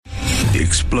The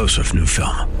explosive new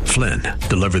film, Flynn,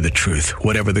 Deliver the Truth,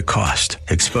 Whatever the Cost,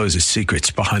 exposes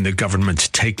secrets behind the government's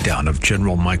takedown of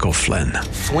General Michael Flynn.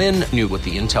 Flynn knew what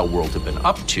the intel world had been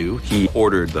up to. He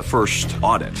ordered the first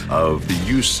audit of the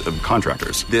use of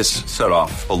contractors. This set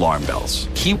off alarm bells.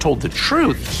 He told the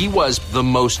truth. He was the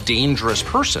most dangerous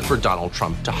person for Donald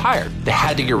Trump to hire. They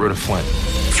had to get rid of Flynn.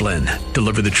 Flynn,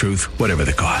 Deliver the Truth, Whatever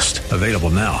the Cost. Available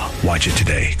now. Watch it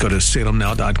today. Go to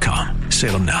salemnow.com.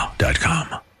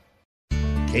 salemnow.com.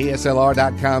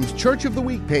 KSLR.com's Church of the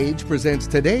Week page presents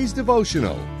today's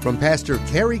devotional from Pastor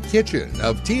Kerry Kinchen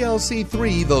of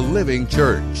TLC3, The Living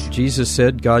Church. Jesus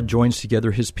said God joins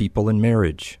together his people in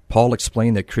marriage. Paul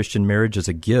explained that Christian marriage is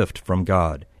a gift from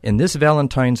God. In this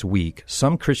Valentine's week,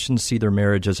 some Christians see their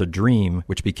marriage as a dream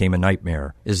which became a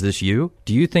nightmare. Is this you?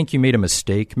 Do you think you made a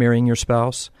mistake marrying your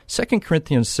spouse? 2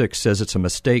 Corinthians 6 says it's a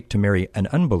mistake to marry an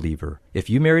unbeliever. If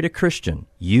you married a Christian,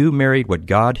 you married what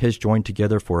God has joined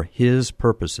together for his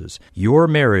purposes. Your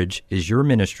marriage is your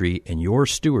ministry and your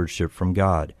stewardship from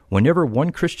God. Whenever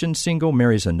one Christian single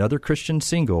marries another Christian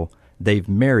single, they've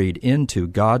married into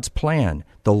God's plan.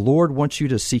 The Lord wants you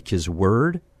to seek his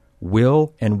word,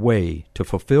 will, and way to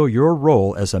fulfill your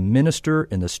role as a minister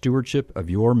in the stewardship of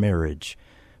your marriage.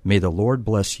 May the Lord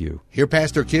bless you. Hear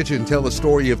Pastor Kinchen tell the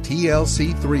story of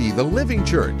TLC3, The Living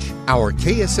Church, our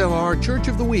KSLR Church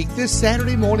of the Week this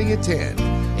Saturday morning at 10,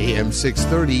 AM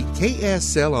 630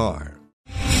 KSLR.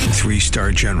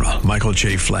 Three-star General Michael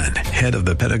J. Flynn, head of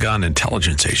the Pentagon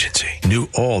Intelligence Agency, knew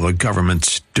all the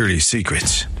government's dirty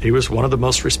secrets. He was one of the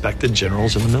most respected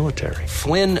generals in the military.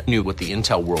 Flynn knew what the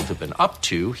intel world had been up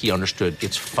to. He understood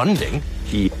its funding.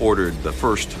 He ordered the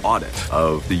first audit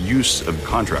of the use of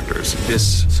contractors.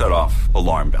 This set off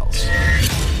alarm bells.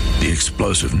 The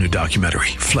explosive new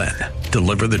documentary, Flynn,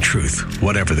 Deliver the Truth,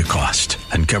 Whatever the Cost,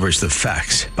 uncovers the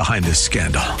facts behind this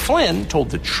scandal. Flynn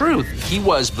told the truth. He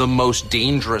was the most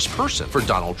dangerous person for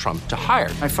Donald Trump to hire.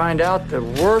 I find out the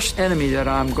worst enemy that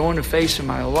I'm going to face in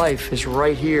my life is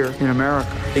right here in America.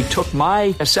 They took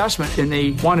my assessment and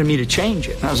they wanted me to change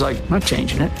it. And I was like, I'm not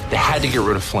changing it. They had to get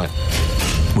rid of Flynn.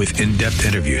 With in-depth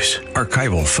interviews,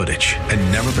 archival footage,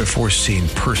 and never-before-seen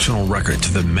personal records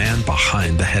of the man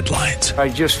behind the headlines. I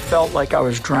just felt like I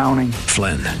was drowning.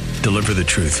 Flynn, Deliver the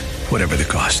Truth, Whatever the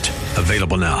Cost.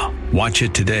 Available now. Watch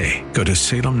it today. Go to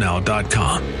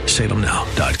salemnow.com.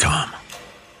 salemnow.com.